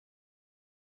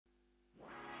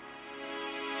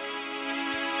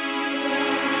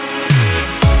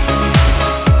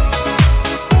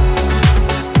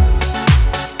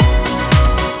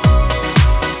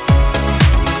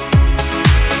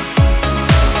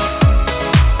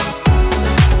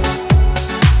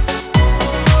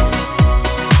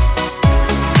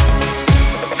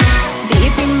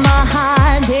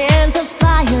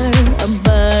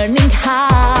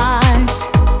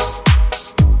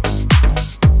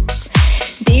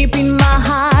Deep in my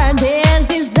heart there's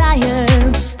desire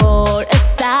for a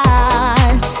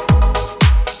start.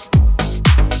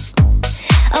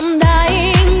 I'm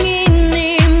dying in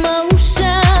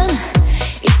emotion.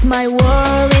 It's my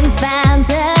world in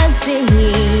fantasy.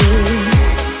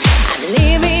 I'm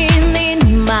living in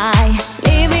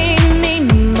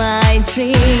my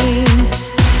dreams.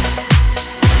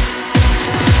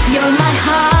 You're my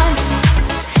heart,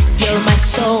 you're my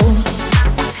soul.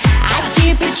 I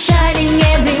keep it shining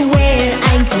everywhere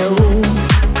I go.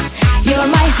 You're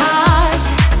my heart,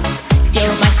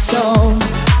 you're my soul.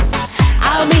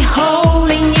 I'll be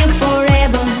holding you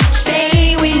forever,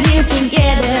 stay with you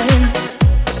together.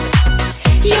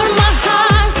 You're my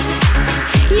heart,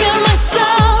 you're my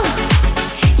soul.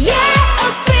 Yeah, a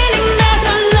feeling that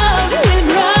our love will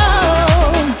grow.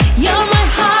 You're my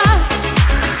heart,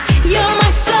 you're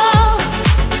my soul.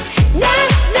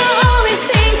 That's the only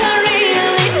thing I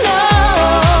really know.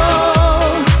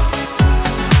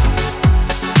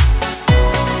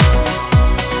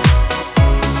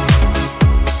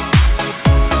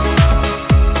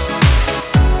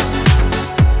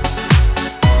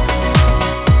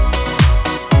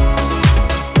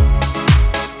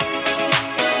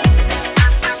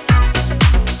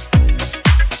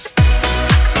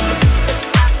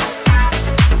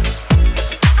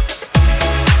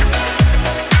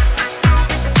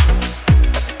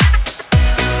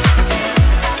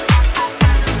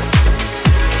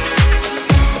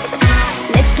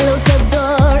 Let's close the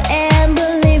door and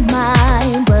believe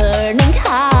my burning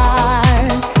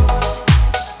heart.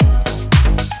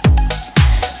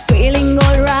 Feeling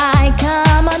alright,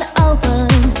 come on, open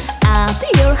up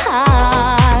your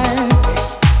heart.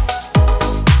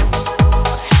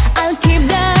 I'll keep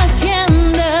the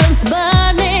candles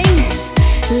burning.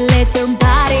 Let your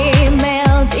body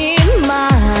melt in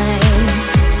mine.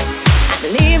 I'm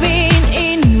living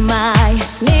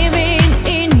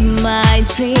in my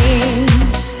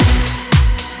dreams.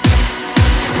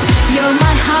 You're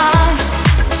my heart,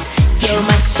 you're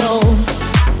my soul.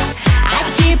 I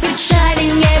keep it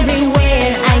shining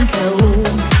everywhere I go.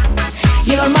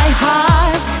 You're my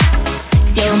heart,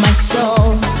 you're my soul.